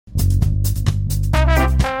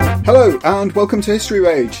Hello and welcome to History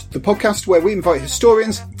Rage, the podcast where we invite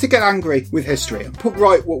historians to get angry with history and put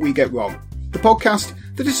right what we get wrong. The podcast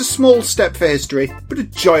that is a small step for history, but a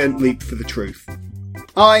giant leap for the truth.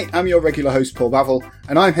 I am your regular host, Paul Bavel,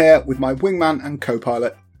 and I'm here with my wingman and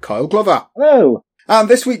co-pilot, Kyle Glover. Hello. And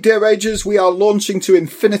this week, dear Ragers, we are launching to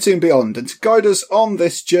infinity and beyond, and to guide us on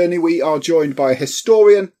this journey, we are joined by a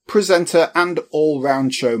historian, presenter, and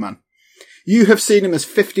all-round showman. You have seen him as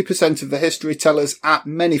 50% of the history tellers at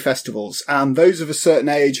many festivals, and those of a certain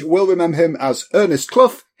age will remember him as Ernest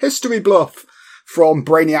Clough, History Bluff, from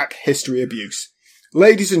Brainiac History Abuse.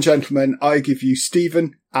 Ladies and gentlemen, I give you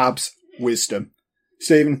Stephen Abs Wisdom.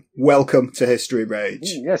 Stephen, welcome to History Rage.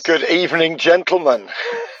 Yes. Good evening, gentlemen.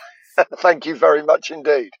 Thank you very much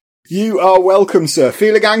indeed. You are welcome, sir.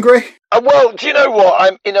 Feeling angry? Well, do you know what?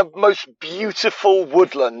 I'm in a most beautiful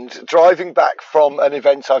woodland, driving back from an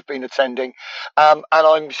event I've been attending, and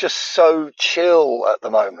I'm just so chill at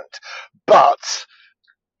the moment. But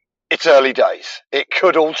it's early days. It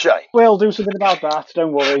could all change. We'll do something about that,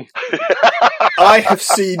 don't worry. I have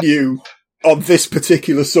seen you on this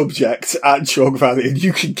particular subject at Chalk Valley, and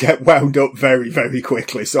you can get wound up very, very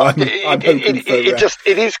quickly. So I'm hoping for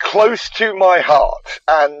it is close to my heart,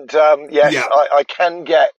 and yes, yeah. I can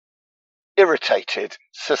get irritated,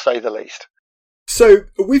 to say the least. So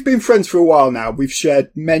we've been friends for a while now. We've shared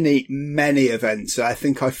many, many events. I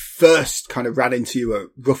think I first kind of ran into you at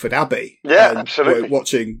Rufford Abbey. Yeah, absolutely.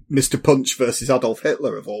 Watching Mr. Punch versus Adolf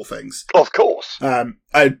Hitler, of all things. Of course. And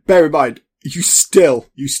bear in mind, you still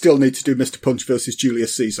need to do Mr. Punch versus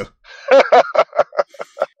Julius Caesar.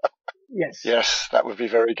 Yes, that would be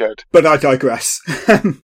very good. But I digress.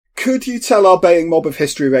 Could you tell our baying mob of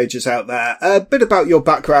history ragers out there a bit about your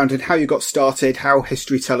background and how you got started, how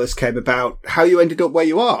history tellers came about, how you ended up where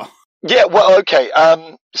you are? Yeah, well, okay.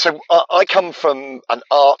 So I come from an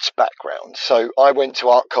arts background. So I went to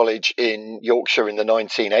art college in Yorkshire in the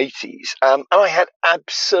 1980s, and I had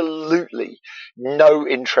absolutely no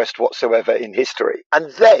interest whatsoever in history.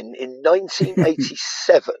 And then in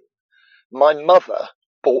 1987, my mother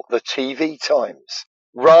bought the TV Times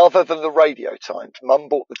rather than the Radio Times. Mum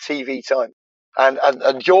bought the TV Times,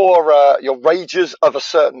 and your ragers of a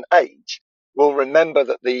certain age will remember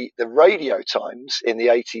that the Radio Times in the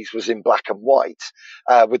 80s was in black and white,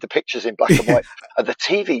 with the pictures in black and white, and the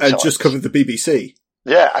TV Times... And just covered the BBC.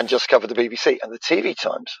 Yeah, and just covered the BBC, and the TV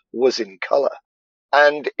Times was in colour.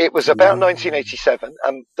 And it was about 1987,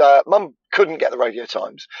 and Mum couldn't get the Radio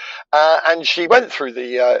Times, and she went through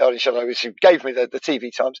she gave me the TV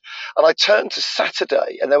Times, and I turned to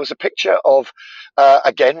Saturday, and there was a picture of,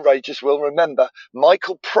 again, Ragers will remember,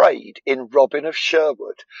 Michael Praed in Robin of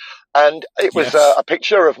Sherwood. And it was a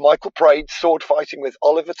picture of Michael Praed sword fighting with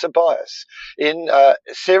Oliver Tobias in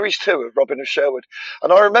Series 2 of Robin of Sherwood.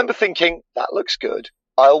 And I remember thinking, that looks good.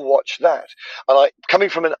 I'll watch that. And coming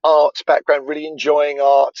from an arts background, really enjoying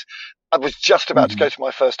art, I was just about to go to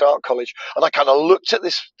my first art college, and I kind of looked at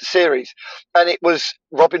this series, and it was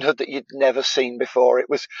Robin Hood that you'd never seen before. It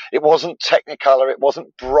wasn't Technicolor, it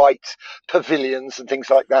wasn't bright pavilions and things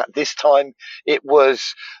like that. This time it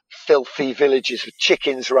was filthy villages with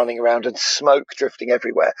chickens running around and smoke drifting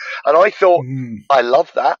everywhere. And I thought, I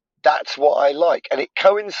love that. That's what I like. And it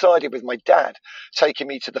coincided with my dad taking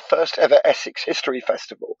me to the first ever Essex History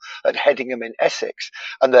Festival at Headingham in Essex.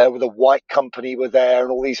 And there were the White Company were there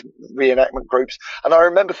and all these reenactment groups. And I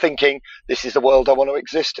remember thinking, this is the world I want to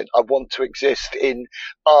exist in. I want to exist in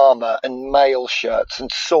armour and mail shirts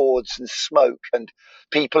and swords and smoke and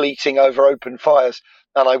people eating over open fires.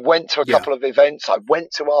 And I went to a couple of events. I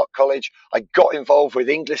went to art college. I got involved with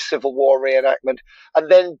English Civil War reenactment.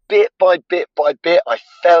 And then bit by bit by bit, I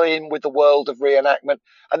fell in with the world of reenactment.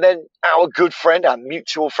 And then our good friend, our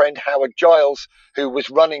mutual friend, Howard Giles, who was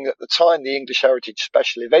running at the time the English Heritage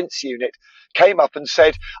Special Events Unit, came up and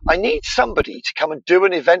said, I need somebody to come and do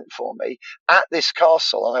an event for me at this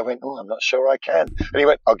castle. And I went, I'm not sure I can. And he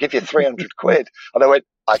went, I'll give you 300 quid. And I went,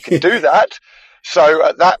 I can do that. So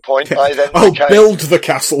at that point, I then build the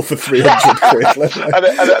castle for 300 quid. and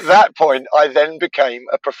at that point, I then became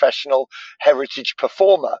a professional heritage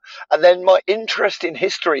performer. And then my interest in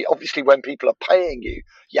history, obviously, when people are paying you,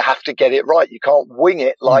 you have to get it right. You can't wing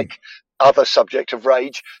it like other subject of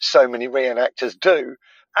rage so many reenactors do.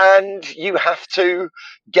 And you have to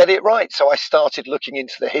get it right. So I started looking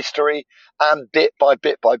into the history, and bit by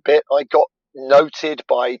bit by bit, I got noted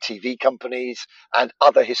by TV companies and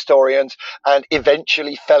other historians, and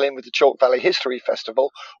eventually fell in with the Chalk Valley History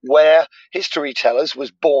Festival, where History Tellers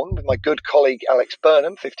was born with my good colleague Alex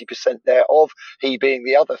Burnham, 50% thereof, he being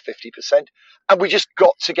the other 50%. And we just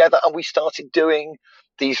got together and we started doing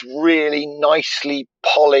these really nicely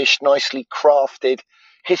polished, nicely crafted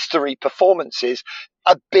history performances,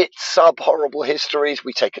 a bit sub-horrible histories.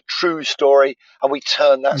 We take a true story and we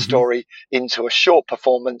turn that story into a short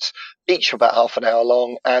performance, each about half an hour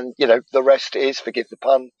long. And, the rest is, forgive the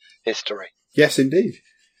pun, history. Yes, indeed.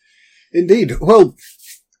 Indeed. Well,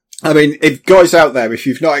 I mean, if guys out there, if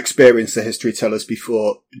you've not experienced the History Tellers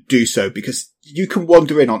before, do so, because you can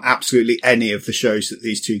wander in on absolutely any of the shows that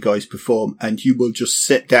these two guys perform and you will just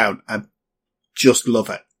sit down and just love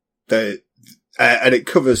it. And it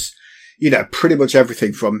covers, pretty much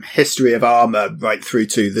everything from history of armour right through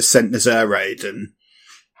to the Centenaires Air Raid and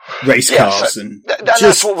race cars and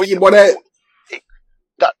that's what we want to.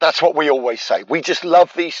 That's what we always say. We just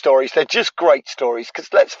love these stories. They're just great stories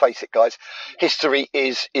because let's face it, guys, history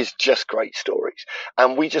is just great stories.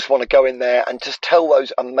 And we just want to go in there and just tell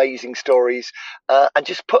those amazing stories and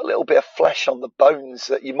just put a little bit of flesh on the bones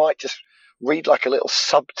that you might just read like a little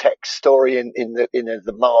subtext story in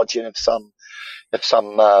the margin of some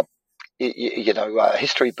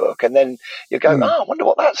history book. And then you go, I wonder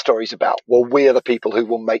what that story's about. Well, we're the people who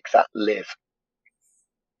will make that live.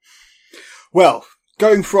 Well,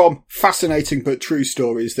 going from fascinating but true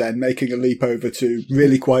stories, then making a leap over to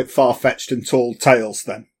really quite far-fetched and tall tales,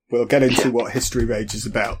 then we'll get into what History Rage is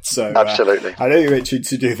about. So, absolutely, I know you're itching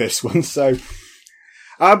to do this one. So,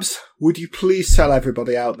 Abs, would you please tell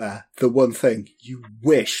everybody out there the one thing you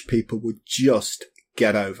wish people would just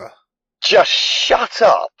get over? Just shut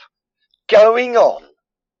up going on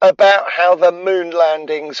about how the moon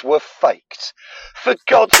landings were faked. For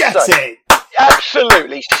God's sake.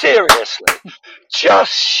 Absolutely, seriously,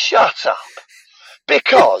 just shut up.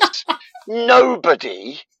 Because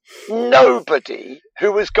nobody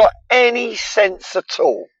who has got any sense at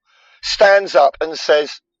all stands up and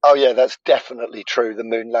says, oh yeah, that's definitely true, the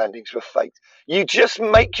moon landings were faked. You just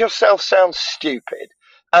make yourself sound stupid.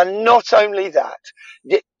 And not only that,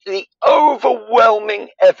 the overwhelming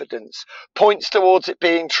evidence points towards it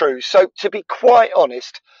being true. So to be quite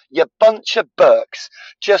honest, you bunch of Burks,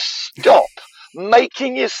 just stop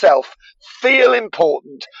making yourself feel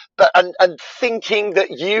important and thinking that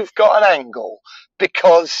you've got an angle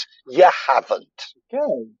because you haven't.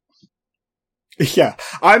 Yeah,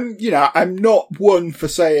 I'm not one for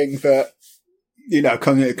saying that,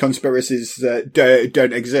 conspiracies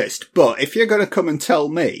don't exist. But if you're going to come and tell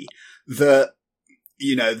me that,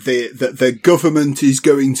 the government is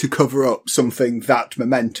going to cover up something that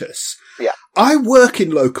momentous. Yeah. I work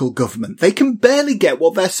in local government. They can barely get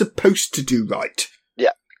what they're supposed to do right.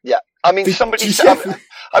 Yeah. I mean, somebody said,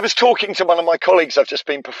 I was talking to one of my colleagues I've just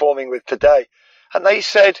been performing with today, and they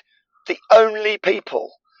said the only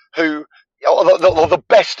people who, or the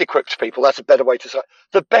best equipped people, that's a better way to say it,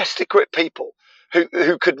 the best equipped people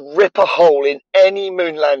who could rip a hole in any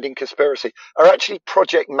moon landing conspiracy are actually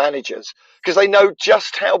project managers, because they know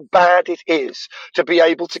just how bad it is to be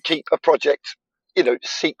able to keep a project,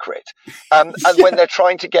 secret. And when they're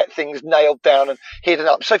trying to get things nailed down and hidden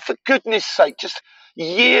up. So for goodness sake, just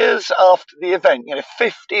years after the event,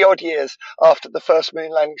 50 odd years after the first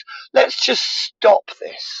moon landings, let's just stop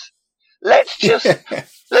this. Let's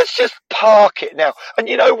just park it now. And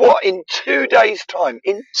you know what? In 2 days' time,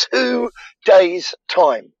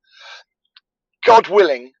 God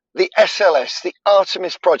willing, the SLS, the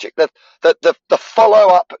Artemis project, the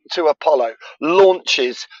follow-up to Apollo,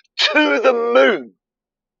 launches to the moon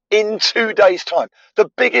in 2 days' time.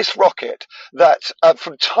 The biggest rocket that,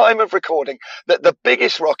 from time of recording, the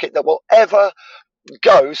biggest rocket that will ever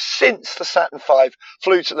go since the Saturn V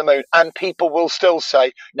flew to the moon, and people will still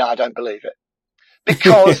say, no, I don't believe it.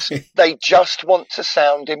 Because they just want to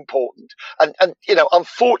sound important. And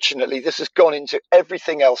unfortunately, this has gone into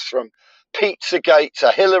everything else, from Pizzagate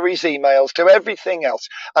to Hillary's emails to everything else.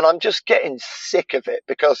 And I'm just getting sick of it,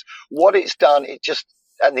 because what it's done,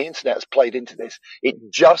 and the internet has played into this, it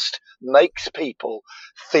just makes people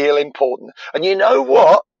feel important. And you know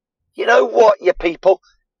what, you people?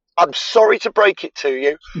 I'm sorry to break it to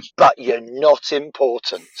you, but you're not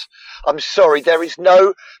important. I'm sorry, there is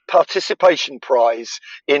no participation prize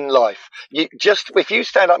in life. If you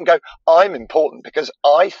stand up and go, I'm important because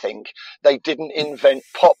I think they didn't invent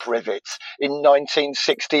pop rivets in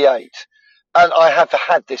 1968. And I have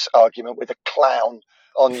had this argument with a clown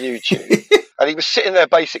on YouTube. And he was sitting there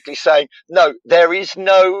basically saying, no, there is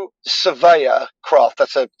no surveyor craft.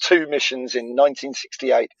 That's 2 missions in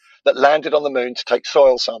 1968 that landed on the moon to take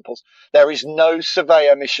soil samples. There is no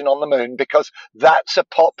surveyor mission on the moon because that's a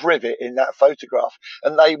pop rivet in that photograph,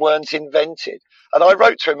 and they weren't invented. And I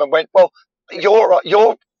wrote to him and went, well, your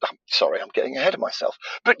I'm sorry, I'm getting ahead of myself.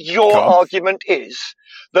 But your argument is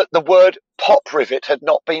that the word pop rivet had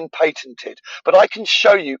not been patented. But I can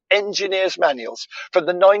show you engineers' manuals from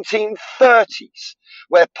the 1930s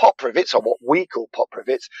where pop rivets, or what we call pop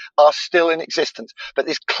rivets, are still in existence. But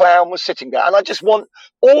this clown was sitting there. And I just want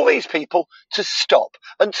all these people to stop.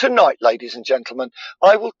 And tonight, ladies and gentlemen,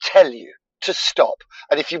 I will tell you to stop.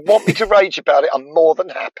 And if you want me to rage about it, I'm more than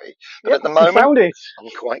happy. But at the moment, I'm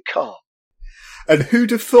quite calm. And who'd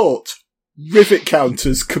have thought rivet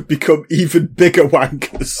counters could become even bigger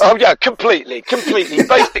wankers? Oh yeah, completely.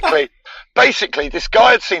 Basically, this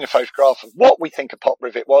guy had seen a photograph of what we think a pop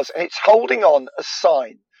rivet was, and it's holding on a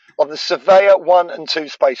sign on the Surveyor 1 and 2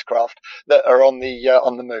 spacecraft that are on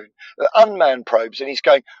the moon, the unmanned probes, and he's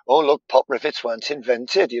going, oh look, pop rivets weren't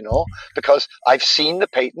invented, because I've seen the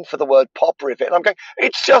patent for the word pop rivet, and I'm going,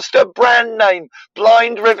 it's just a brand name.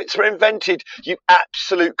 Blind rivets were invented, you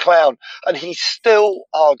absolute clown. And he still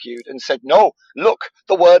argued and said, no, look,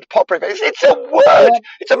 the word pop rivet, it's a word,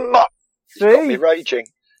 it's a muck. It's got me raging.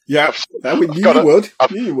 Yeah, we knew you would.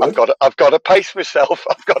 I've got to pace myself.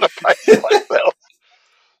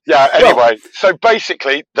 Yeah, anyway, so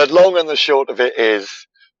basically, the long and the short of it is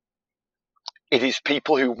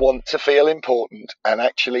people who want to feel important, and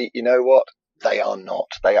actually, you know what? They are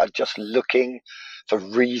not. They are just looking for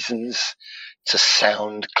reasons to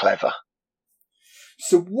sound clever.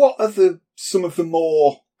 So what are some of the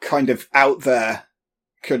more kind of out there,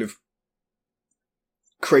 kind of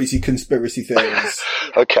crazy conspiracy theories?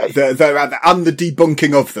 Okay. They're out there, and the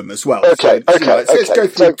debunking of them as well. Okay. Let's go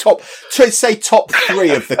through top 3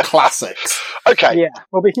 of the classics. Okay. Yeah,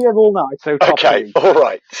 we'll be here all night, so top 3. All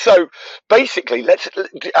right. So basically,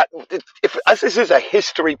 as this is a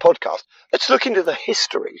history podcast, let's look into the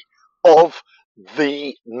history of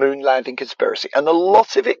the moon landing conspiracy. And a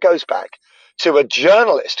lot of it goes back to a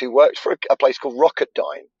journalist who worked for a place called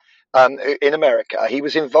Rocketdyne in America. He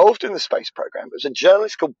was involved in the space program. It was a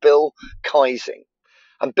journalist called Bill Kaysing.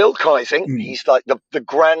 And Bill Kaysing, he's like the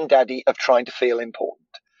granddaddy of trying to feel important.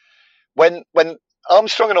 When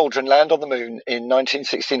Armstrong and Aldrin land on the moon in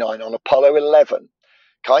 1969 on Apollo 11,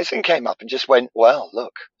 Kaysing came up and just went, well,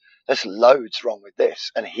 look, there's loads wrong with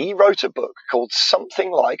this. And he wrote a book called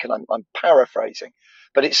something like, and I'm paraphrasing,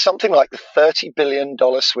 but it's something like the $30 billion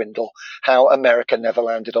swindle, How America Never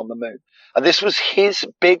Landed on the Moon. And this was his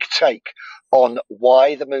big take on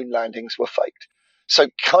why the moon landings were faked. So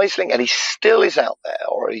Kaysing, and he still is out there,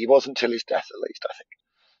 or he was until his death at least, I think.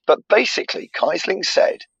 But basically, Kaysing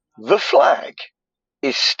said, the flag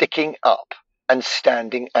is sticking up and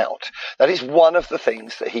standing out. That is one of the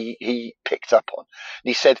things that he picked up on. And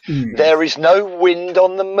he said, there is no wind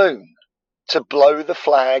on the moon to blow the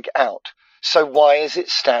flag out. So why is it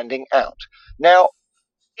standing out? Now,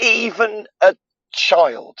 even a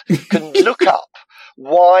child can look up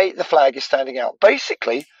why the flag is standing out.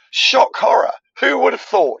 Basically, shock horror. Who would have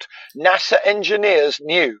thought NASA engineers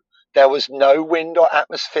knew there was no wind or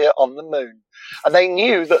atmosphere on the moon? And they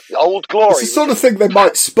knew that Old Glory... It's the sort of thing they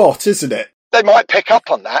might spot, isn't it? They might pick up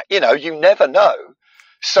on that. You never know.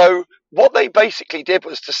 So what they basically did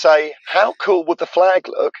was to say, how cool would the flag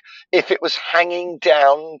look if it was hanging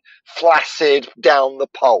down, flaccid down the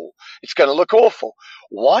pole? It's going to look awful.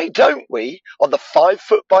 Why don't we, on the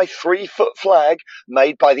 5-foot by 3-foot flag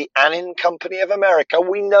made by the Annin Company of America,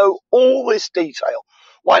 we know all this detail.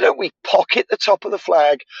 Why don't we pocket the top of the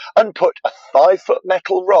flag and put a 5-foot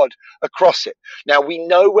metal rod across it? Now, we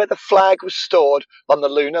know where the flag was stored on the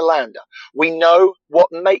lunar lander. We know what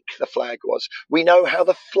make the flag was. We know how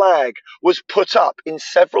the flag was put up in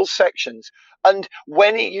several sections. And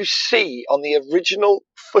when you see on the original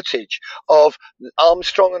footage of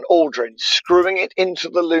Armstrong and Aldrin screwing it into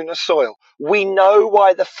the lunar soil, we know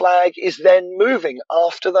why the flag is then moving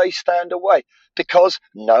after they stand away. Because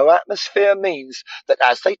no atmosphere means that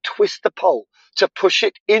as they twist the pole to push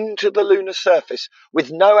it into the lunar surface, with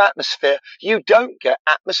no atmosphere, you don't get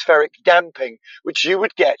atmospheric damping, which you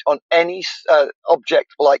would get on any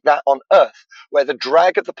object like that on Earth, where the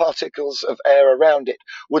drag of the particles of air around it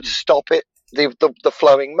would stop it, the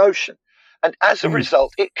flowing motion. And as a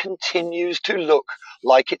result, it continues to look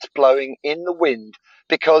like it's blowing in the wind,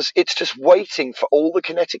 because it's just waiting for all the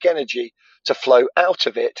kinetic energy to flow out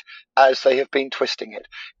of it as they have been twisting it.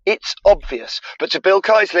 It's obvious. But to Bill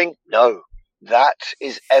Kaysing, no, that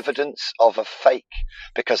is evidence of a fake,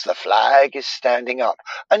 because the flag is standing up.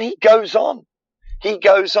 And he goes on.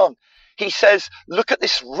 He says, look at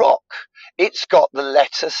this rock. It's got the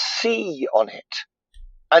letter C on it.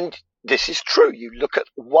 And this is true. You look at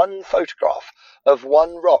one photograph of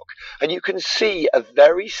one rock and you can see a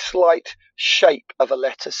very slight shape of a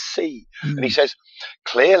letter C. And he says,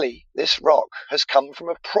 clearly this rock has come from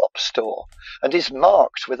a prop store and is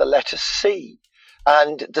marked with a letter C.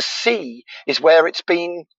 And the C is where it's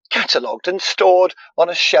been catalogued and stored on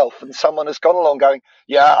a shelf, and someone has gone along going,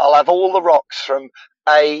 yeah, I'll have all the rocks from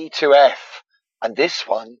A to F. And this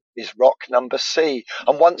one is rock number C.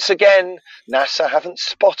 And once again, NASA haven't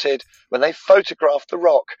spotted, when they photographed the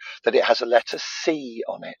rock, that it has a letter C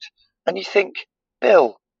on it. And you think,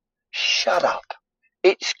 Bill, shut up.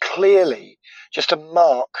 It's clearly just a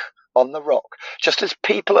mark on the rock, just as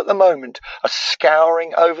people at the moment are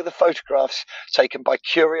scouring over the photographs taken by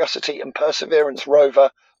Curiosity and Perseverance rover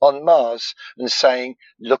on Mars and saying,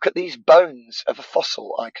 look at these bones of a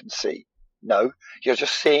fossil I can see. No, you're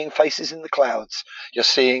just seeing faces in the clouds. You're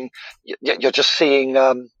just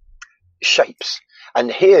seeing shapes.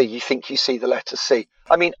 And here you think you see the letter C.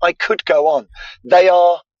 I mean, I could go on. They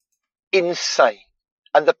are insane.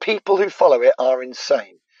 And the people who follow it are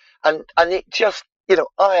insane. And it just,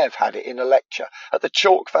 I have had it in a lecture at the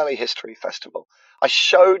Chalk Valley History Festival. I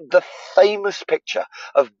showed the famous picture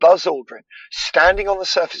of Buzz Aldrin standing on the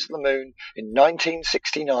surface of the moon in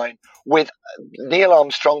 1969 with Neil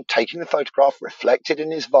Armstrong taking the photograph reflected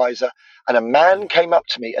in his visor. And a man came up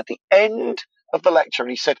to me at the end of the lecture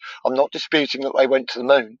and he said, I'm not disputing that they went to the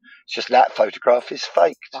moon. It's just that photograph is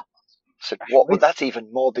faked. I said, what? Well, that's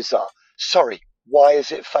even more bizarre. Sorry, why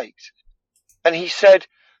is it faked? And he said,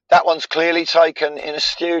 that one's clearly taken in a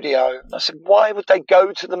studio. And I said, why would they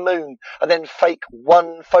go to the moon and then fake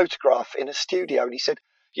one photograph in a studio? And he said,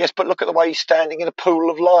 yes, but look at the way he's standing in a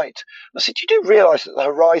pool of light. And I said, you do realise that the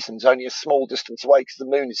horizon's only a small distance away because the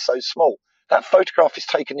moon is so small. That photograph is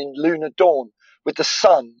taken in lunar dawn with the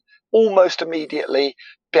sun almost immediately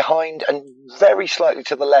behind and very slightly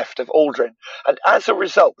to the left of Aldrin. And as a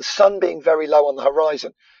result, the sun being very low on the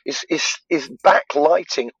horizon is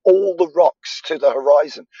backlighting all the rocks to the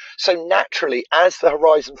horizon. So naturally, as the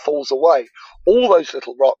horizon falls away, all those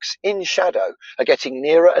little rocks in shadow are getting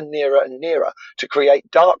nearer and nearer and nearer to create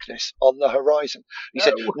darkness on the horizon. He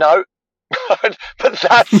said, no, but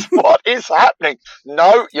that's what is happening.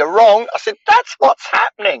 No, you're wrong. I said, that's what's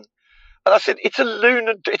happening. And I said, it's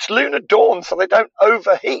lunar dawn, so they don't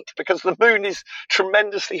overheat because the moon is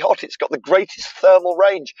tremendously hot. It's got the greatest thermal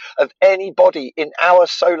range of any body in our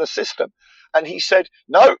solar system. And he said,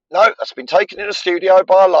 no, that's been taken in a studio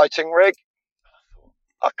by a lighting rig.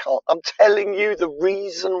 I can't. I'm telling you the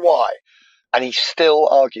reason why. And he still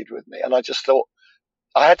argued with me. And I just thought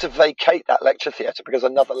I had to vacate that lecture theatre because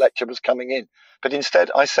another lecture was coming in. But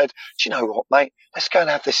instead I said, do you know what, mate? Let's go and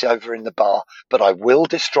have this over in the bar, but I will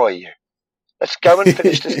destroy you. Let's go and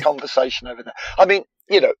finish this conversation over there. I mean,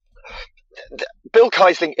 Bill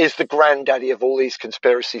Keisling is the granddaddy of all these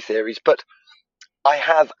conspiracy theories, but I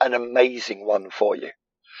have an amazing one for you.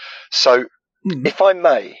 So, if I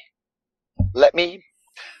may, let me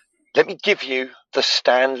give you the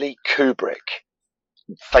Stanley Kubrick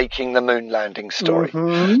faking the moon landing story.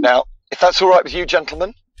 Now, if that's all right with you,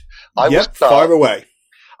 gentlemen, I will start. Fire away.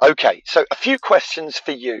 Okay, so a few questions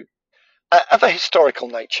for you of a historical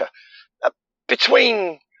nature.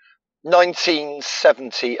 Between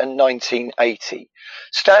 1970 and 1980,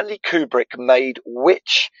 Stanley Kubrick made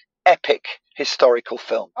which epic historical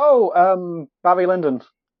film? Barry Lyndon.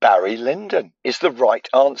 Barry Lyndon is the right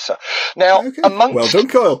answer. Now, well done,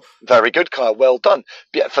 Kyle. Very good, Kyle. Well done.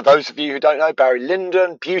 For those of you who don't know, Barry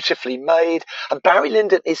Lyndon, beautifully made. And Barry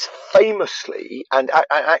Lyndon is famously and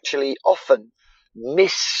actually often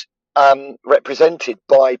misrepresented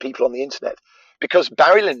by people on the internet. Because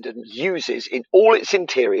Barry Lyndon uses, in all its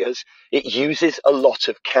interiors, it uses a lot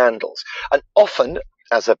of candles. And often,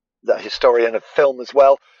 as a historian of film as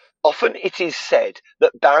well, often it is said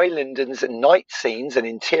that Barry Lyndon's night scenes and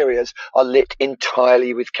interiors are lit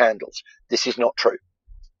entirely with candles. This is not true.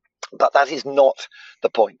 But that is not the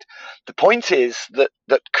point. The point is that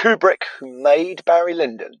Kubrick, who made Barry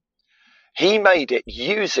Lyndon, he made it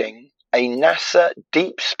using a NASA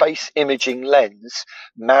deep space imaging lens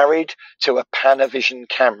married to a Panavision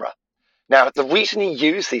camera. Now, the reason he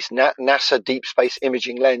used this NASA deep space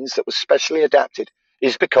imaging lens that was specially adapted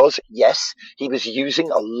is because, yes, he was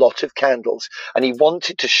using a lot of candles and he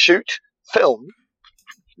wanted to shoot film,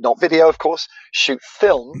 not video, of course, shoot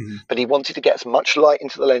film, but he wanted to get as much light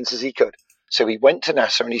into the lens as he could. So he went to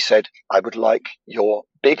NASA and he said, I would like your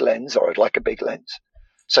big lens, or I'd like a big lens.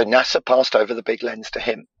 So NASA passed over the big lens to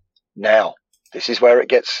him. Now, this is where it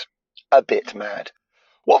gets a bit mad.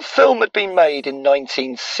 What film had been made in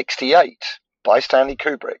 1968 by Stanley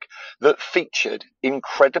Kubrick that featured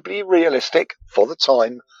incredibly realistic, for the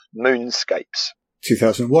time, Moonscapes?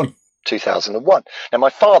 2001. 2001. Now, my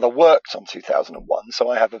father worked on 2001, so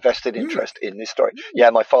I have a vested interest in this story. Yeah,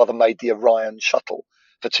 my father made the Orion shuttle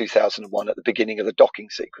for 2001 at the beginning of the docking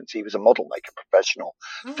sequence. He was a model maker, professional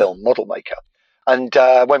film model maker. And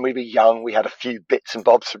when we were young, we had a few bits and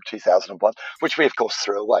bobs from 2001, which we, of course,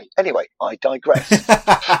 threw away. Anyway, I digress.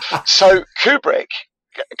 So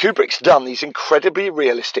Kubrick's done these incredibly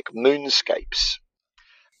realistic moonscapes.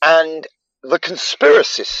 And the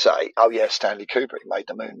conspiracists say, oh, yeah, Stanley Kubrick made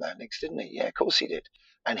the moon landings, didn't he? Yeah, of course he did.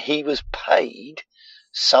 And he was paid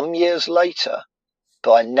some years later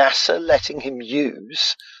by NASA letting him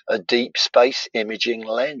use a deep space imaging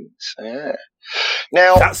lens. Yeah.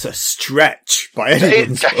 Now, that's a stretch by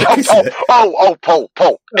anyone's book,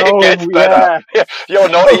 Paul, it gets better. Yeah. You're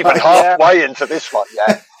not even halfway into this one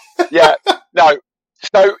yet. Yeah, no.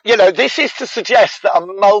 So, this is to suggest that a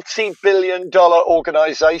multi-billion-dollar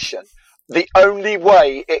organization, the only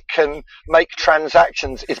way it can make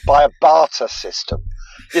transactions is by a barter system.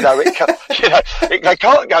 They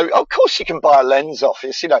can't go, of course you can buy a lens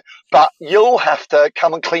office, but you'll have to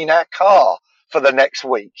come and clean our car for the next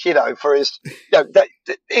week, for his,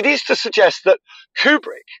 it is to suggest that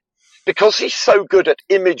Kubrick, because he's so good at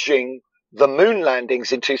imaging the moon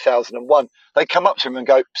landings in 2001, they come up to him and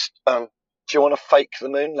go, do you want to fake the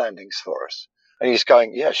moon landings for us? And he's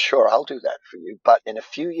going, yeah, sure, I'll do that for you. But in a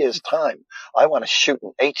few years' time, I want to shoot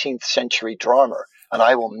an 18th century drama, and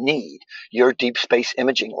I will need your deep space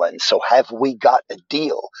imaging lens. So have we got a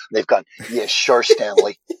deal? And they've gone, yeah, sure,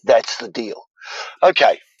 Stanley, that's the deal.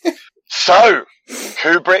 Okay. So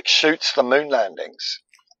Kubrick shoots the moon landings,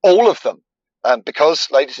 all of them. Because,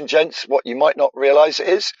 ladies and gents, what you might not realize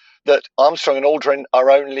is that Armstrong and Aldrin are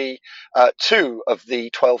only 2 of the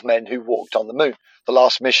 12 men who walked on the moon. The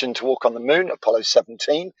last mission to walk on the moon, Apollo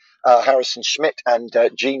 17, Harrison Schmitt and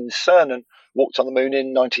Gene Cernan walked on the moon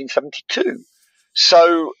in 1972.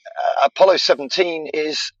 So Apollo 17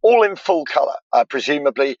 is all in full color.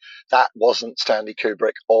 Presumably that wasn't Stanley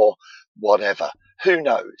Kubrick or whatever. Who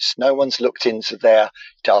knows? No one's looked into their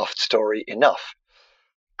daft story enough.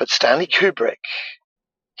 But Stanley Kubrick,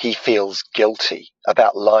 he feels guilty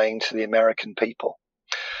about lying to the American people.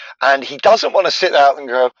 And he doesn't want to sit out and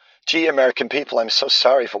go, gee, American people, I'm so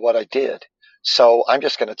sorry for what I did. So I'm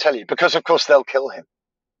just going to tell you, because of course they'll kill him.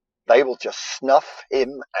 They will just snuff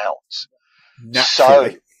him out.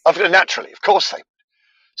 Naturally, of course they would.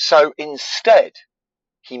 So instead,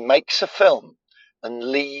 he makes a film and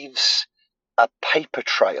leaves a paper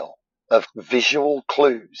trail of visual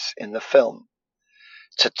clues in the film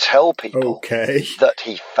to tell people that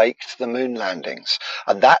he faked the moon landings.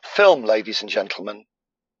 And that film, ladies and gentlemen,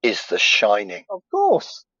 is The Shining. Of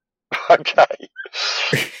course. Okay.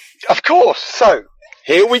 Of course. So,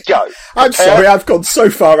 here we go. I'm sorry, I've gone so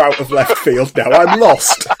far out of left field now. I'm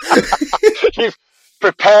lost. You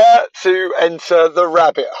prepare to enter the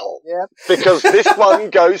rabbit hole. Yeah. Because this one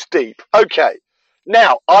goes deep. Okay.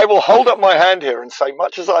 Now, I will hold up my hand here and say,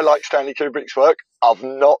 much as I like Stanley Kubrick's work, I've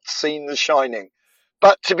not seen The Shining.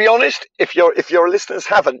 But to be honest, if your listeners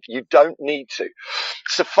haven't, you don't need to.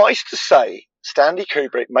 Suffice to say, Stanley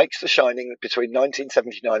Kubrick makes The Shining between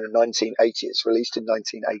 1979 and 1980. It's released in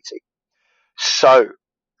 1980. So,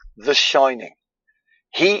 The Shining.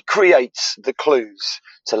 He creates the clues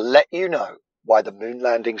to let you know why the moon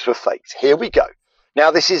landings were faked. Here we go. Now,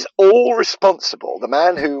 this is all responsible. The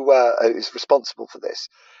man who is responsible for this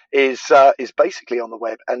is basically on the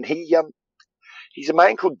web, and he's a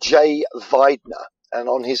man called Jay Weidner. And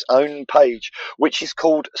on his own page, which is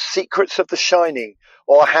called Secrets of the Shining,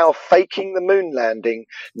 or How Faking the Moon Landing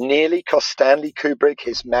Nearly Cost Stanley Kubrick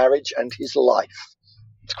His Marriage and His Life.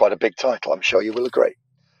 It's quite a big title, I'm sure you will agree.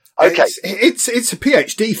 Okay. It's a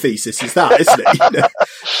PhD thesis, is that, isn't it?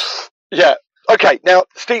 Yeah. Okay. Now,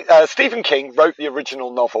 Stephen King wrote the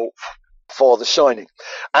original novel for The Shining.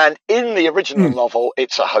 And in the original novel,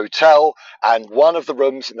 it's a hotel, and one of the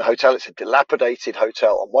rooms in the hotel, it's a dilapidated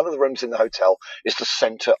hotel, and one of the rooms in the hotel is the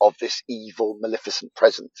center of this evil, maleficent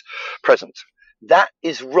presence. That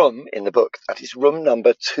is room, in the book, that is room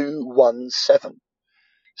number 217.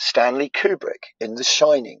 Stanley Kubrick, in The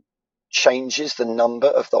Shining, changes the number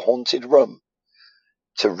of the haunted room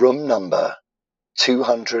to room number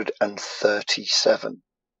 237.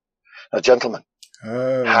 Now, gentlemen,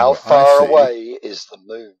 how far away is the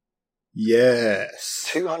moon? Yes.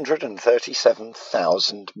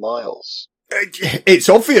 237,000 miles. It's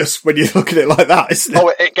obvious when you look at it like that, isn't it?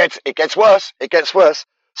 Oh, it gets worse. It gets worse.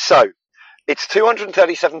 So, it's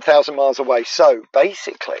 237,000 miles away. So,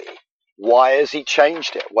 basically, why has he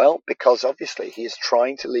changed it? Well, because obviously he is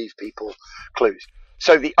trying to leave people clues.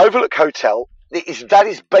 So, the Overlook Hotel that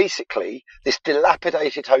is basically this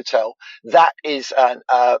dilapidated hotel. That is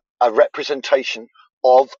a representation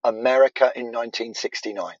of America in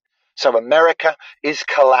 1969. So America is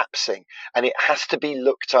collapsing, and it has to be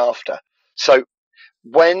looked after. So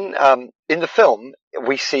when in the film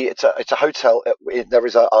we see it's a hotel, there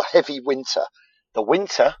is a heavy winter. The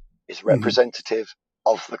winter is representative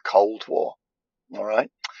of the Cold War. All right.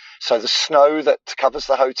 So the snow that covers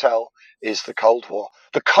the hotel is the Cold War.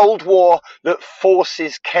 The Cold War that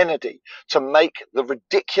forces Kennedy to make the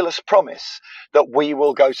ridiculous promise that we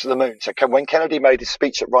will go to the moon. So when Kennedy made his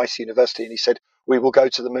speech at Rice University and he said, we will go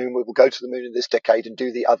to the moon in this decade and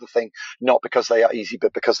do the other thing, not because they are easy,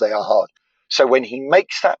 but because they are hard. So when he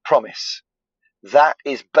makes that promise, that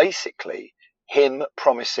is basically him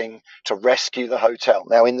promising to rescue the hotel.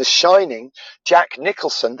 Now, in The Shining, Jack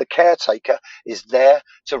Nicholson, the caretaker, is there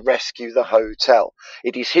to rescue the hotel.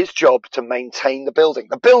 It is his job to maintain the building.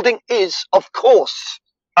 The building is, of course,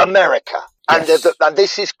 America. Yes. And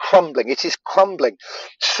this is crumbling. It is crumbling.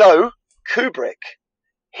 So, Kubrick,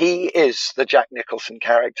 he is the Jack Nicholson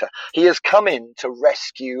character. He has come in to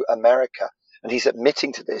rescue America, and he's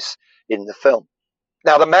admitting to this in the film.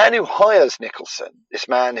 Now, the man who hires Nicholson, this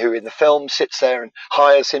man who in the film sits there and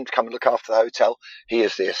hires him to come and look after the hotel, he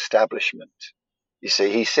is the establishment. You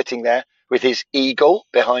see, he's sitting there with his eagle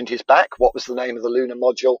behind his back. What was the name of the lunar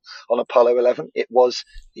module on Apollo 11? It was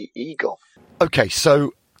the Eagle. Okay,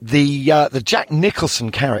 so the Jack Nicholson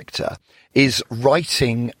character is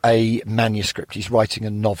writing a manuscript. He's writing a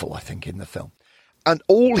novel, I think, in the film. And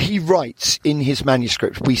all he writes in his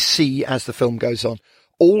manuscript, we see as the film goes on,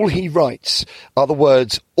 all he writes are the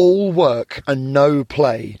words, all work and no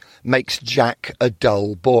play makes Jack a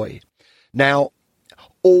dull boy. Now,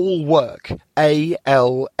 all work,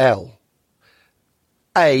 A-L-L.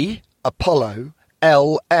 A, Apollo,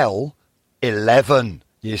 L-L, 11,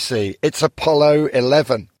 you see. It's Apollo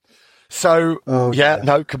 11. So,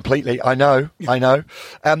 no, completely. I know.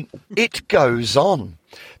 It goes on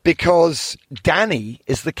because Danny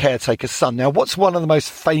is the caretaker's son. Now, what's one of the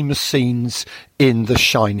most famous scenes in The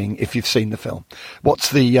Shining, if you've seen the film?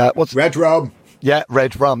 What's Red Rum. Yeah,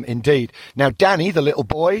 Red Rum, indeed. Now, Danny, the little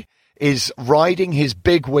boy, is riding his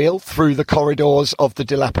big wheel through the corridors of the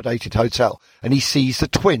dilapidated hotel, and he sees the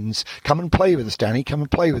twins. Come and play with us, Danny. Come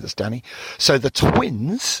and play with us, Danny. So the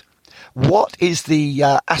twins... What is the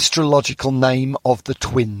astrological name of the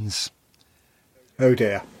twins? Oh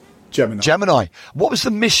dear. Gemini. What was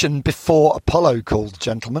the mission before Apollo called,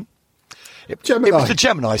 gentlemen? Gemini. It was the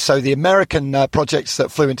Gemini. So the American projects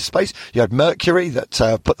that flew into space, you had Mercury that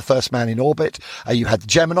put the first man in orbit. You had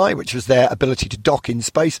Gemini, which was their ability to dock in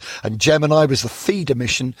space. And Gemini was the feeder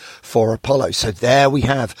mission for Apollo. So there we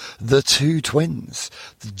have the two twins,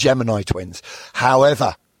 the Gemini twins.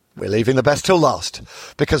 However, we're leaving the best till last,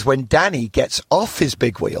 because when Danny gets off his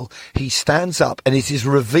big wheel, he stands up, and it is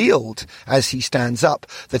revealed as he stands up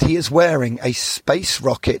that he is wearing a space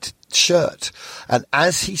rocket shirt. And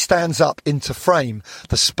as he stands up into frame,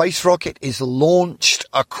 the space rocket is launched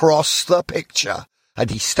across the picture. And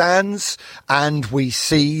he stands, and we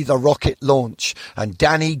see the rocket launch. And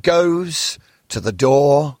Danny goes to the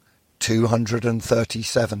door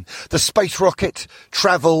 237. The space rocket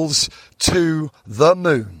travels to the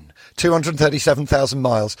moon. 237,000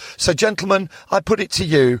 miles. So, gentlemen, I put it to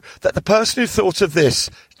you that the person who thought of this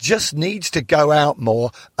just needs to go out more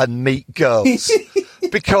and meet girls.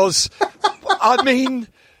 Because, I mean,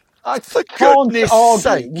 for goodness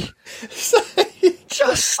sake,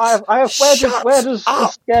 just where does the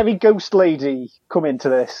scary ghost lady come into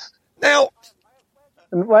this? Now,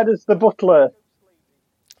 and where does the butler...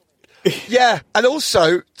 Yeah, and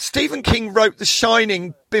also, Stephen King wrote The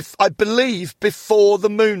Shining, I believe, before the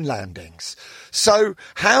moon landings. So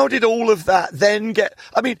how did all of that then get...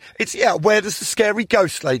 I mean, where does the scary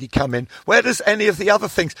ghost lady come in? Where does any of the other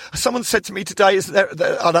things... Someone said to me today,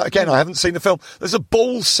 again, I haven't seen the film, there's a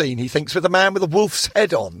ball scene, he thinks, with a man with a wolf's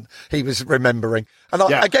head on, he was remembering. And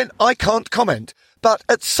again, I can't comment, but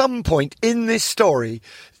at some point in this story...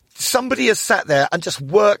 Somebody has sat there and just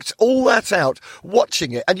worked all that out,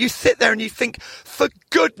 watching it. And you sit there and you think, for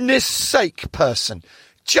goodness sake, person,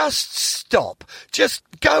 just stop. Just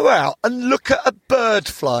go out and look at a bird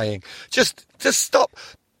flying. Just stop.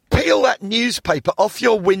 Peel that newspaper off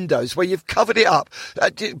your windows where you've covered it up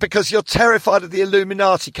because you're terrified of the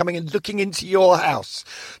Illuminati coming and looking into your house.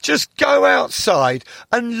 Just go outside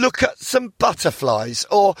and look at some butterflies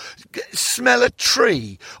or smell a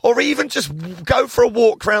tree or even just go for a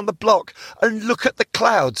walk around the block and look at the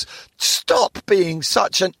clouds. Stop being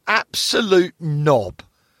such an absolute knob.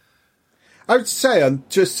 I would say, and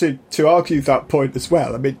just to argue that point as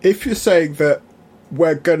well, I mean, if you're saying that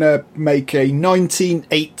we're going to make a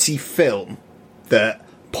 1980 film that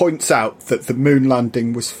points out that the moon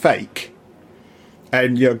landing was fake.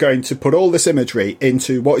 And you're going to put all this imagery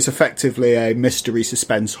into what is effectively a mystery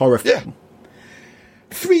suspense horror film. Yeah.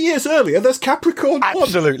 3 years earlier, there's Capricorn 1.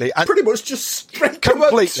 Absolutely. And pretty much just straight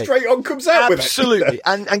on comes out with it. Absolutely.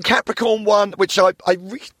 And Capricorn 1, which I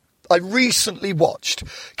recently watched,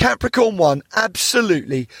 Capricorn 1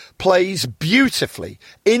 absolutely plays beautifully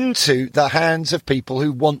into the hands of people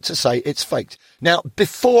who want to say it's faked. Now,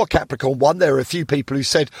 before Capricorn 1, there were a few people who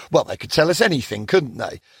said, well, they could tell us anything, couldn't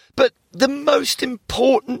they? But the most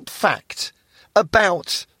important fact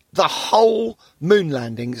about the whole moon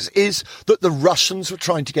landings is that the Russians were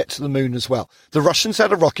trying to get to the moon as well. The Russians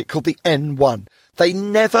had a rocket called the N-1. They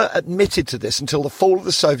never admitted to this until the fall of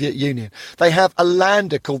the Soviet Union. They have a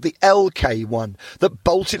lander called the LK-1 that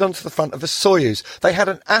bolted onto the front of a Soyuz. They had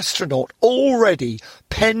an astronaut already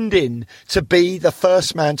penned in to be the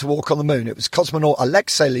first man to walk on the moon. It was cosmonaut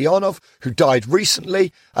Alexei Leonov, who died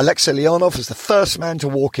recently. Alexei Leonov was the first man to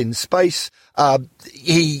walk in space.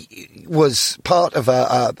 He was part of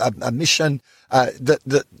a mission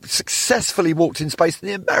that successfully walked in space.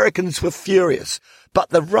 The Americans were furious.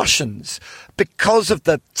 But the Russians, because of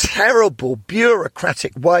the terrible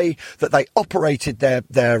bureaucratic way that they operated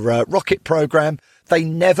their rocket program, they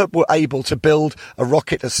never were able to build a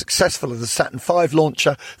rocket as successful as the Saturn V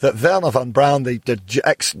launcher that Werner von Braun, the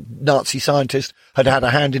ex-Nazi scientist, had a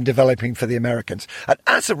hand in developing for the Americans. And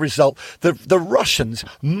as a result, the Russians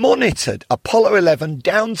monitored Apollo 11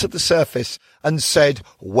 down to the surface and said,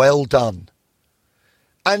 well done.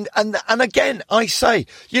 And again, I say,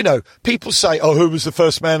 people say, oh, who was the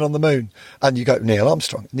first man on the moon? And you go, Neil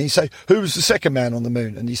Armstrong. And you say, who was the second man on the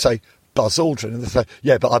moon? And you say, Buzz Aldrin. And they say,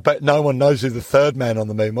 yeah, but I bet no one knows who the third man on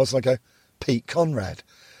the moon was. And I go, Pete Conrad.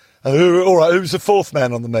 And all right, who was the fourth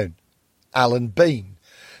man on the moon? Alan Bean.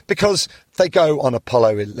 Because they go on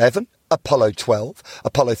Apollo 11, Apollo 12,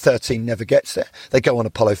 Apollo 13 never gets there. They go on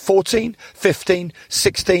Apollo 14, 15,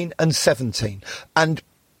 16 and 17. And,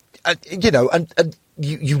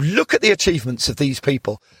 you look at the achievements of these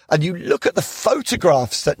people and you look at the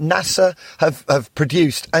photographs that NASA have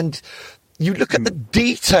produced and you look at the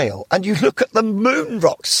detail and you look at the moon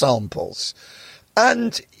rock samples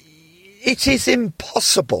and it is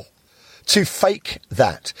impossible to fake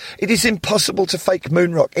that. It is impossible to fake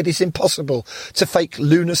moon rock. It is impossible to fake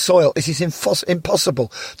lunar soil. It is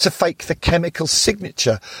impossible to fake the chemical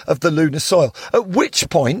signature of the lunar soil. At which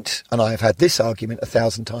point, and I have had this argument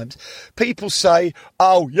 1,000 times, people say,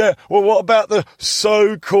 oh yeah, well what about the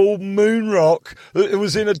so-called moon rock that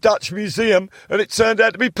was in a Dutch museum and it turned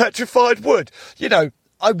out to be petrified wood?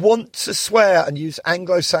 I want to swear and use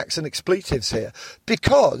Anglo-Saxon expletives here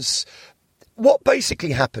because what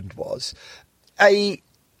basically happened was and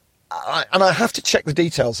I have to check the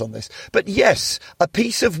details on this, but yes, a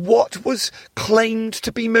piece of what was claimed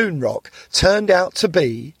to be moon rock turned out to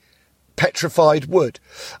be petrified wood.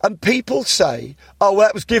 And people say, oh,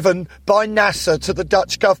 that was given by NASA to the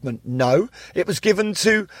Dutch government. No, it was given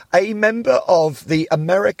to a member of the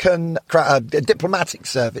American diplomatic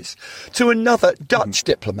service to another Dutch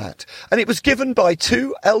diplomat. And it was given by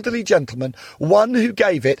two elderly gentlemen, one who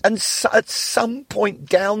gave it, and at some point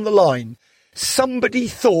down the line, somebody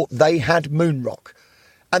thought they had moon rock.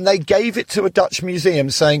 And they gave it to a Dutch museum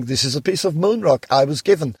saying, this is a piece of moon rock I was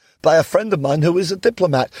given by a friend of mine who is a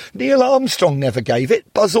diplomat. Neil Armstrong never gave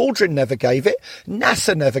it. Buzz Aldrin never gave it.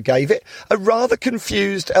 NASA never gave it. A rather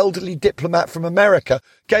confused elderly diplomat from America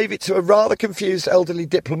gave it to a rather confused elderly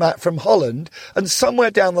diplomat from Holland. And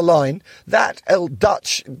somewhere down the line, that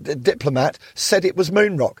Dutch diplomat said it was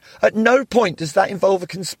moon rock. At no point does that involve a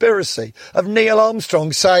conspiracy of Neil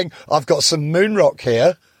Armstrong saying, I've got some moon rock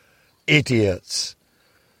here. Idiots.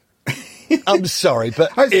 I'm sorry,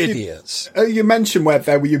 but idiots. You mentioned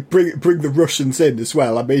where you bring the Russians in as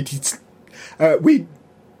well. I mean,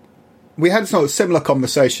 we had a similar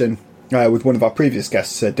conversation with one of our previous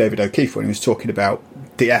guests, David O'Keefe, when he was talking about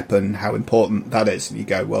Dieppe and how important that is. And you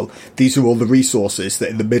go, well, these are all the resources that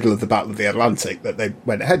in the middle of the Battle of the Atlantic that they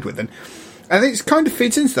went ahead with. And I think it kind of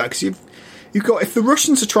feeds into that because you've got, if the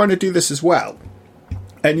Russians are trying to do this as well,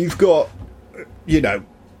 and you've got,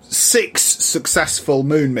 6 successful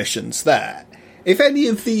moon missions there. If any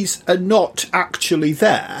of these are not actually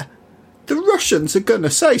there, the Russians are going to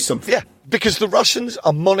say something. Yeah, because the Russians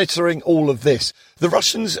are monitoring all of this. The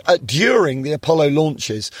Russians, during the Apollo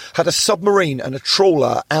launches, had a submarine and a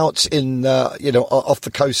trawler out in, off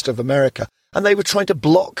the coast of America. and they were trying to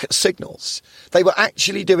block signals. They were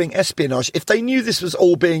actually doing espionage. If they knew this was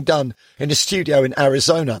all being done in a studio in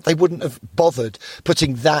Arizona, they wouldn't have bothered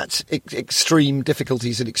putting that extreme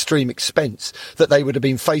difficulties and extreme expense that they would have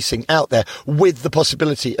been facing out there, with the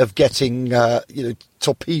possibility of getting,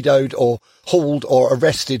 torpedoed or hauled or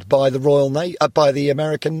arrested by the by the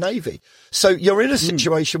American Navy. So you're in a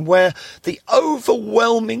situation where the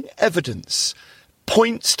overwhelming evidence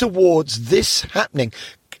points towards this happening.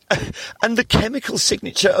 And the chemical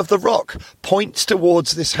signature of the rock points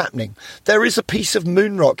towards this happening. There is a piece of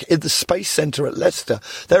moon rock in the Space Centre at Leicester.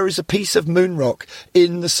 There is a piece of moon rock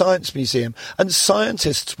in the Science Museum. And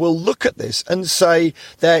scientists will look at this and say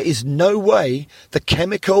there is no way the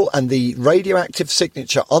chemical and the radioactive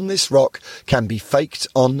signature on this rock can be faked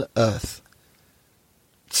on Earth.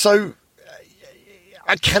 So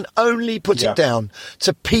I can only put it down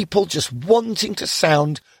to people just wanting to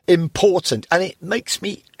sound important, and it makes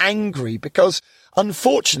me angry because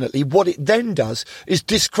unfortunately what it then does is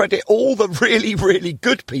discredit all the really, really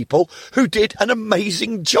good people who did an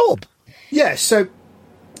amazing job. Yeah, so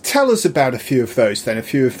tell us about a few of those then, a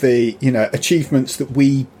few of the, achievements that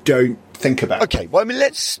we don't think about. Okay, well, I mean,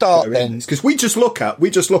 let's start then. Because we just look at,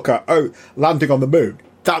 landing on the moon.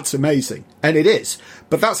 That's amazing. And it is.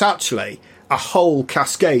 But that's actually a whole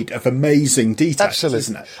cascade of amazing details, absolutely,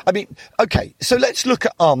 isn't it? I mean, okay, so let's look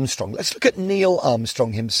at Armstrong. Let's look at Neil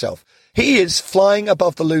Armstrong himself. He is flying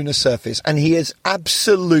above the lunar surface, and he is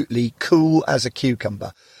absolutely cool as a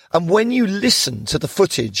cucumber. And when you listen to the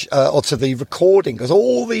footage, or to the recording, because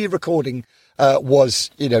all the recording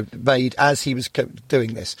was, made as he was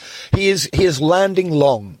doing this, he is landing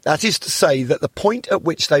long. That is to say that the point at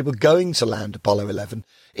which they were going to land Apollo 11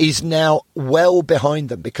 is now well behind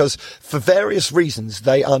them, because for various reasons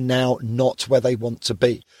they are now not where they want to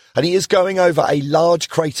be. And he is going over a large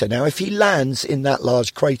crater. Now, if he lands in that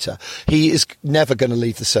large crater, he is never going to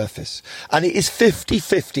leave the surface. And it is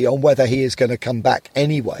 50-50 on whether he is going to come back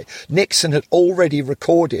anyway. Nixon had already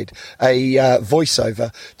recorded a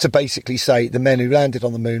voiceover to basically say the men who landed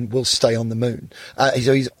on the moon will stay on the moon.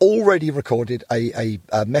 So he's already recorded a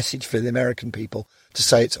message for the American people to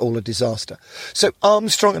say it's all a disaster. So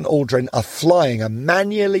Armstrong and Aldrin are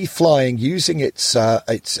manually flying using its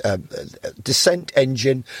descent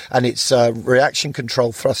engine and its reaction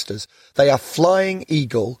control thrusters. They are flying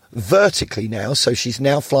Eagle vertically now, so she's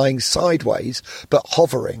now flying sideways, but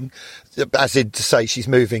hovering, as in to say she's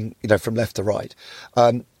moving, from left to right.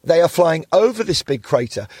 They are flying over this big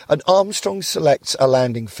crater, and Armstrong selects a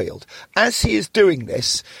landing field. As he is doing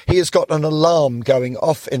this, he has got an alarm going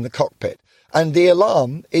off in the cockpit. And the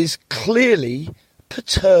alarm is clearly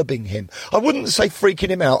perturbing him. I wouldn't say freaking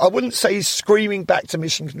him out. I wouldn't say he's screaming back to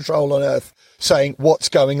mission control on Earth saying, what's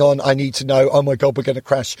going on? I need to know. Oh my God, we're going to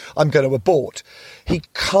crash. I'm going to abort. He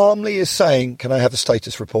calmly is saying, can I have a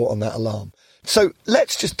status report on that alarm? So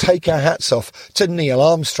let's just take our hats off to Neil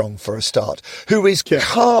Armstrong for a start, who is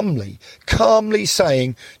calmly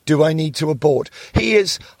saying, do I need to abort? He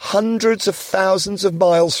is hundreds of thousands of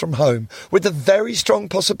miles from home with a very strong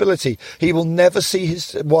possibility he will never see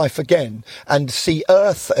his wife again and see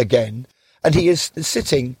Earth again. And he is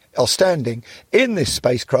sitting or standing in this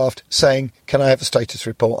spacecraft saying, can I have a status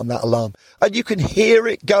report on that alarm? And you can hear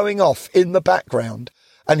it going off in the background.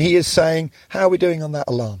 And he is saying, how are we doing on that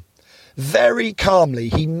alarm? Very calmly,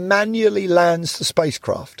 he manually lands the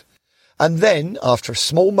spacecraft. And then, after a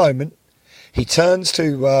small moment, he turns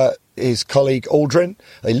to his colleague Aldrin.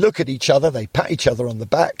 They look at each other, they pat each other on the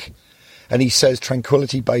back, and he says,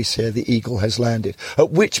 Tranquility Base here, the Eagle has landed.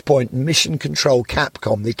 At which point, Mission Control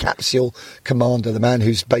Capcom, the capsule commander, the man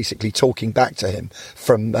who's basically talking back to him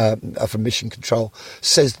from Mission Control,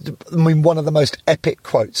 says, one of the most epic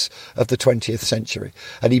quotes of the 20th century.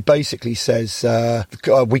 And he basically says,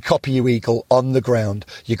 we copy you, Eagle, on the ground.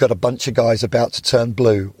 You've got a bunch of guys about to turn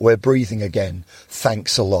blue. We're breathing again.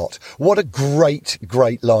 Thanks a lot. What a great,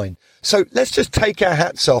 great line. So let's just take our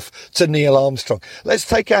hats off to Neil Armstrong. Let's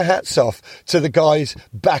take our hats off to the guys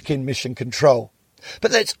back in Mission Control. But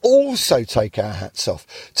let's also take our hats off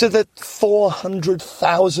to the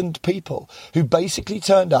 400,000 people who basically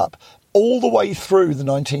turned up all the way through the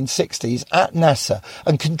 1960s at NASA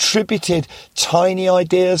and contributed tiny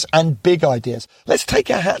ideas and big ideas. Let's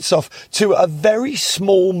take our hats off to a very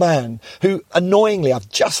small man who, annoyingly, I've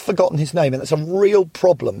just forgotten his name, and that's a real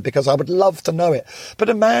problem because I would love to know it. But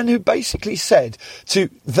a man who basically said to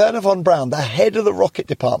Wernher von Braun, the head of the rocket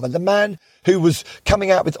department, the man who was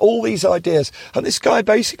coming out with all these ideas, and this guy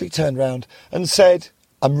basically turned around and said,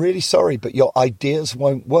 I'm really sorry, but your ideas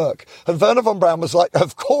won't work. And Wernher von Braun was like,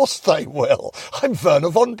 of course they will. I'm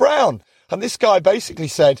Wernher von Braun. And this guy basically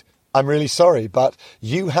said, I'm really sorry, but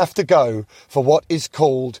you have to go for what is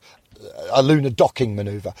called a lunar docking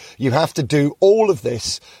maneuver. You have to do all of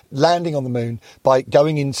this landing on the moon by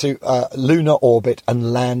going into lunar orbit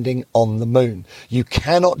and landing on the moon. You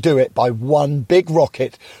cannot do it by one big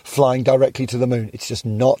rocket flying directly to the moon. It's just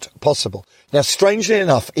not possible. Now, strangely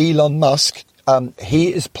enough, Elon Musk,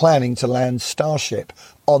 he is planning to land Starship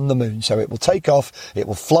on the moon. So it will take off, it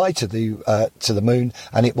will fly to the moon,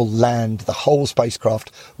 and it will land. The whole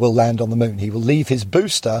spacecraft will land on the moon. He will leave his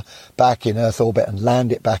booster back in Earth orbit and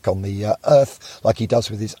land it back on the Earth like he does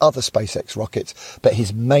with his other SpaceX rockets. But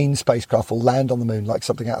his main spacecraft will land on the moon like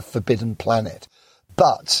something out of Forbidden Planet.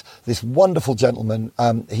 But this wonderful gentleman,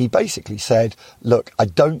 he basically said, look, I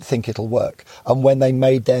don't think it'll work. And when they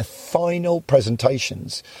made their final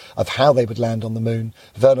presentations of how they would land on the moon,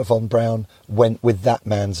 Werner von Braun went with that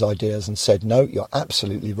man's ideas and said, no, you're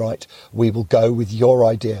absolutely right. We will go with your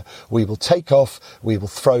idea. We will take off. We will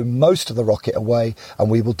throw most of the rocket away, and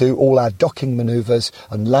we will do all our docking manoeuvres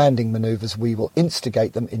and landing manoeuvres. We will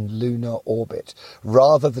instigate them in lunar orbit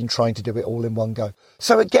rather than trying to do it all in one go.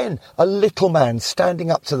 So again, a little man standing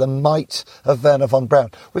up to the might of Werner von Braun.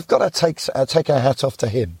 We've got to take our hat off to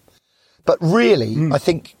him. But really, I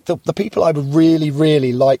think the people I would really,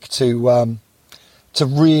 really like to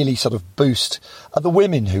really sort of boost are the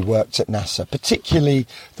women who worked at NASA, particularly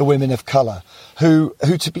the women of colour, who,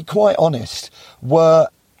 to be quite honest, were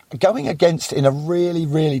going against in a really,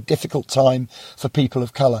 really difficult time for people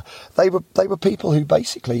of colour. They were people who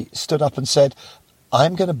basically stood up and said,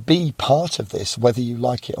 I'm going to be part of this, whether you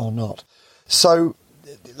like it or not. So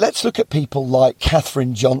let's look at people like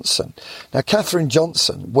Katherine Johnson. Now, Katherine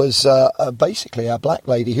Johnson was basically a black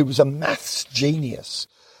lady who was a maths genius,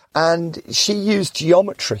 and she used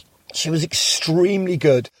geometry. She was extremely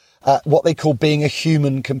good at what they call being a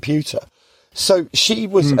human computer. So she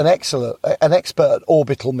was an expert at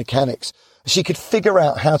orbital mechanics. She could figure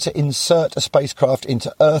out how to insert a spacecraft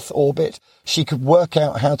into Earth orbit. She could work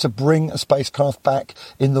out how to bring a spacecraft back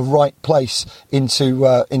in the right place into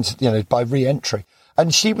by re-entry.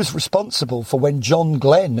 And she was responsible for when John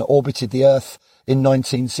Glenn orbited the Earth in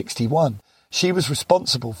 1961. She was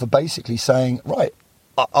responsible for basically saying, right,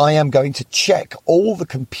 I am going to check all the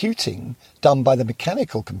computing done by the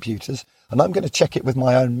mechanical computers, and I'm going to check it with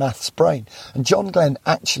my own maths brain. And John Glenn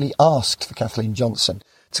actually asked for Kathleen Johnson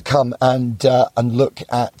to come and look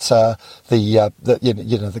at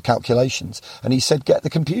the calculations, and he said, get the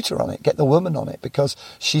computer on it, get the woman on it, because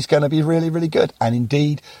she's going to be really, really good. And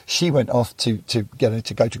indeed, she went off to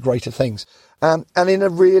go to greater things. And in a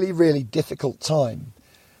really, really difficult time,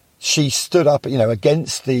 she stood up,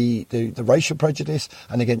 against the racial prejudice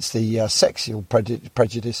and against the sexual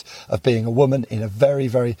prejudice of being a woman in a very,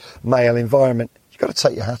 very male environment. You've got to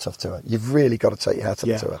take your hat off to her. You've really got to take your hat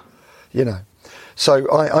off to her, So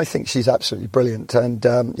I think she's absolutely brilliant. And,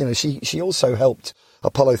 she also helped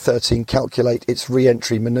Apollo 13 calculate its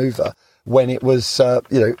re-entry maneuver when it was,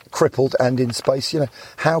 crippled and in space.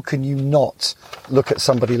 How can you not look at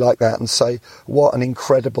somebody like that and say, what an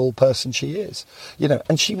incredible person she is?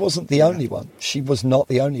 And she wasn't the only one. She was not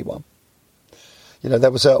the only one.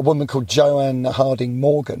 There was a woman called Joanne Harding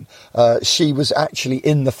Morgan. She was actually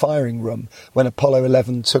in the firing room when Apollo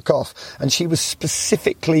 11 took off, and she was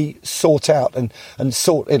specifically sought out and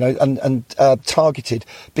targeted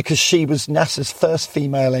because she was NASA's first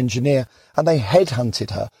female engineer, and they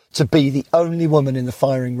headhunted her to be the only woman in the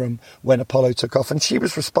firing room when Apollo took off. And she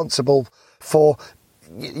was responsible for,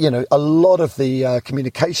 a lot of the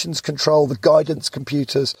communications control, the guidance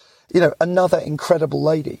computers, another incredible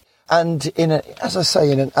lady. And in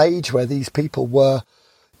an age where these people were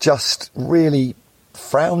just really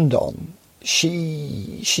frowned on,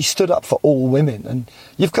 she stood up for all women, and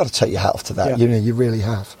you've got to take your hat off to that. Yeah. You really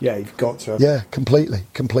have. Yeah, you've got to. Yeah, completely.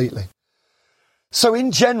 So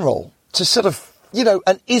in general, to sort of,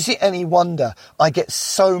 and is it any wonder I get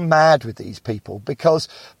so mad with these people, because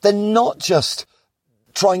they're not just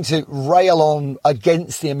trying to rail on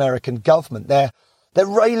against the American government. They're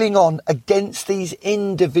railing on against these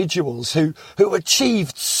individuals who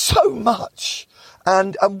achieved so much.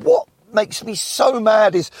 And what makes me so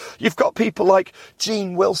mad is you've got people like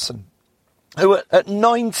Jean Wilson, who at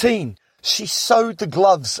 19, she sewed the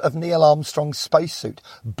gloves of Neil Armstrong's spacesuit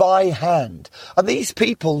by hand. And these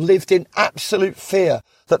people lived in absolute fear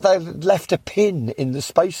that they had left a pin in the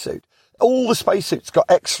spacesuit. All the spacesuits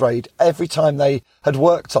got x-rayed every time they had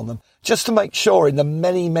worked on them, just to make sure in the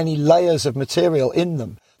many, many layers of material in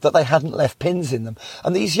them that they hadn't left pins in them.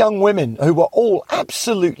 And these young women, who were all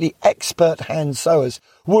absolutely expert hand sewers,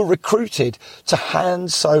 were recruited to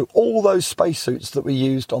hand sew all those spacesuits that were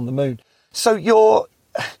used on the moon. So you're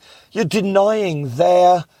denying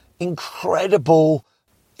their incredible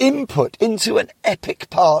input into an epic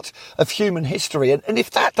part of human history. And if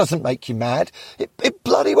that doesn't make you mad, it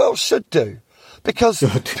bloody well should do. Because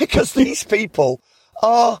these people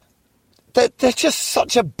are, they're just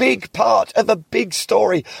such a big part of a big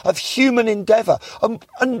story of human endeavour.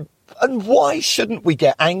 And why shouldn't we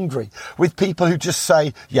get angry with people who just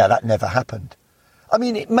say, yeah, that never happened? I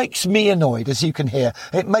mean, it makes me annoyed, as you can hear.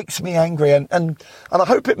 It makes me angry, and I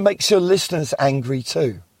hope it makes your listeners angry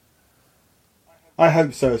too. I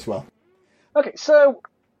hope so as well. Okay, so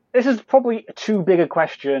this is probably too big a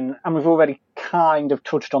question, and we've already kind of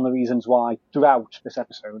touched on the reasons why throughout this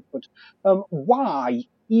episode. But why,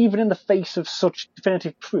 even in the face of such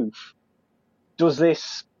definitive proof, does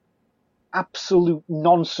this absolute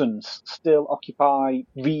nonsense still occupy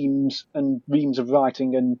reams and reams of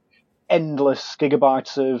writing and endless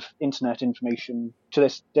gigabytes of internet information to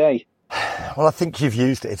this day? Well, I think you've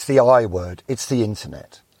used it. It's the I word. It's the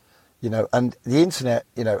internet. And the internet,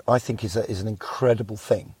 I think is an incredible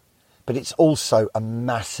thing, but it's also a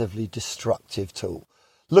massively destructive tool.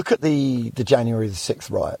 Look at the January the 6th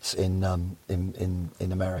riots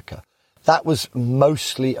in America. That was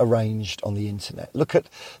mostly arranged on the internet. Look at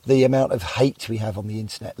the amount of hate we have on the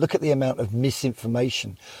internet. Look at the amount of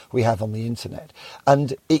misinformation we have on the internet.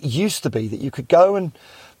 And it used to be that you could go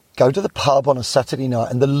to the pub on a Saturday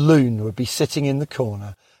night and the loon would be sitting in the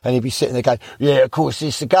corner. And he'd be sitting there going, yeah, of course,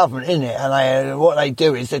 it's the government, isn't it? And what they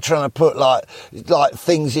do is they're trying to put like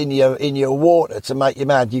things in your water to make you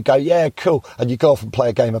mad. You go, yeah, cool. And you go off and play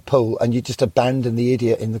a game of pool and you just abandon the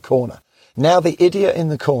idiot in the corner. Now the idiot in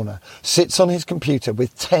the corner sits on his computer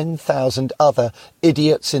with 10,000 other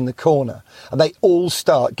idiots in the corner. And they all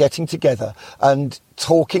start getting together and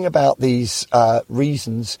talking about these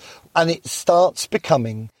reasons. And it starts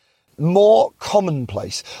becoming more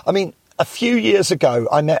commonplace. I mean, a few years ago,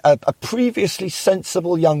 I met a previously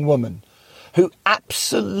sensible young woman who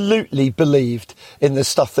absolutely believed in the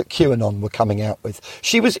stuff that QAnon were coming out with.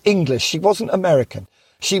 She was English. She wasn't American.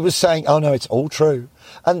 She was saying, oh, no, it's all true.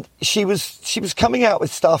 And she was coming out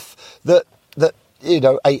with stuff that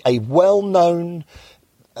a well-known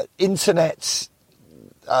internet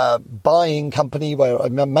buying company, a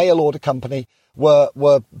mail order company,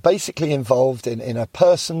 were basically involved in a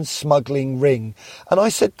person smuggling ring. And I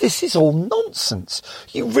said, this is all nonsense.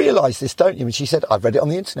 You realise this, don't you? And she said, I've read it on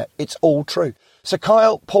the internet. It's all true. So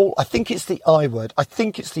Kyle, Paul, I think it's the I word. I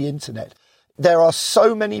think it's the internet. There are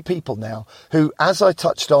so many people now who, as I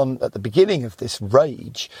touched on at the beginning of this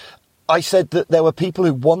rage, I said that there were people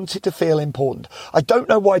who wanted to feel important. I don't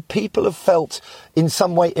know why people have felt in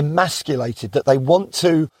some way emasculated, that they want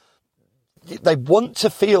to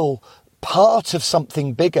feel part of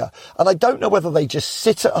something bigger. And I don't know whether they just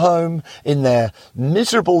sit at home in their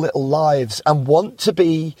miserable little lives and want to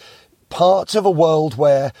be part of a world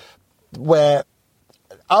where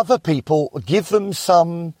other people give them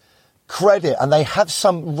some credit and they have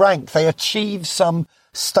some rank, they achieve some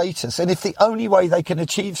status. And if the only way they can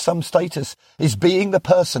achieve some status is being the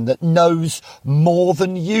person that knows more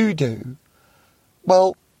than you do,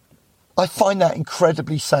 well, I find that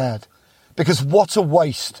incredibly sad. Because what a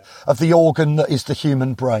waste of the organ that is the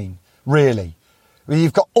human brain, really. I mean,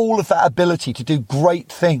 you've got all of that ability to do great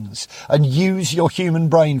things and use your human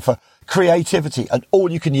brain for creativity, and all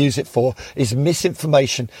you can use it for is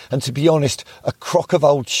misinformation and, to be honest, a crock of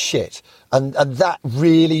old shit. And that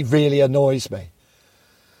really, really annoys me.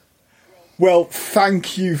 Well,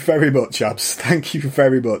 thank you very much, Abs. Thank you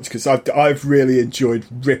very much, because I've really enjoyed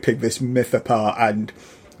ripping this myth apart and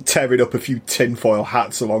tearing up a few tinfoil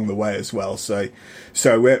hats along the way as well. So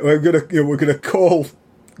we're gonna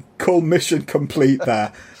call mission complete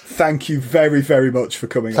there. Thank you very, very much for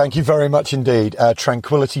coming. Thank you very much indeed.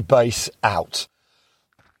 Tranquility Base out.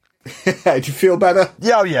 Do you feel better?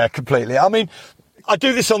 Yeah, completely. I mean, I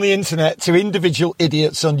do this on the internet to individual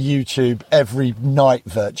idiots on YouTube every night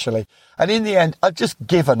virtually. And in the end, I've just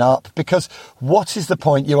given up, because what is the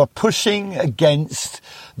point? You are pushing against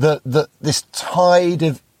this tide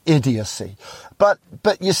of idiocy, but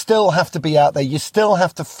you still have to be out there. You still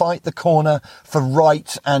have to fight the corner for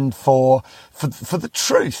right and for the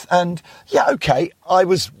truth. And yeah, okay, I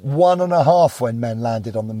was 1.5 when men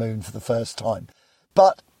landed on the moon for the first time,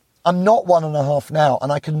 but I'm not 1.5 now,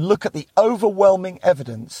 and I can look at the overwhelming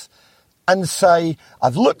evidence and say,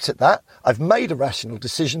 I've looked at that, I've made a rational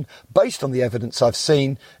decision based on the evidence I've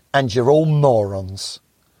seen, and you're all morons.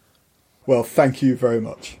 Well, thank you very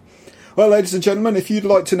much. Well, ladies and gentlemen, if you'd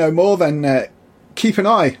like to know more, then keep an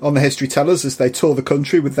eye on the History Tellers as they tour the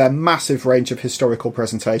country with their massive range of historical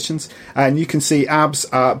presentations. And you can see Abs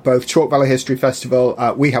at both Chalk Valley History Festival,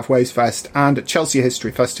 We Have Ways Fest, and at Chelsea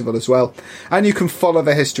History Festival as well. And you can follow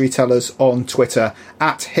the History Tellers on Twitter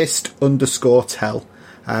at hist_tell.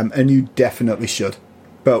 And you definitely should.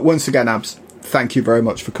 But once again, Abs, thank you very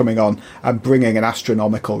much for coming on and bringing an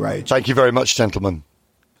astronomical rage. Thank you very much, gentlemen.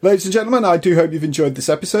 Ladies and gentlemen, I do hope you've enjoyed this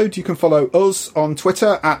episode. You can follow us on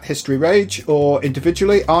Twitter at History Rage, or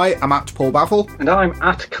individually, I am at Paul Bavel. And I'm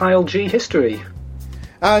at Kyle G History.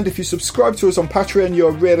 And if you subscribe to us on Patreon,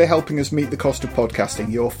 you're really helping us meet the cost of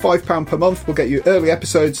podcasting. Your £5 per month will get you early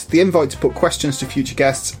episodes, the invite to put questions to future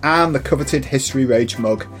guests, and the coveted History Rage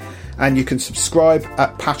mug. And you can subscribe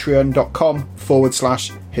at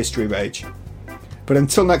patreon.com/History Rage. But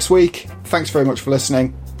until next week, thanks very much for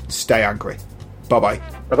listening. Stay angry. Bye-bye.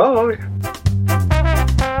 Bye-bye.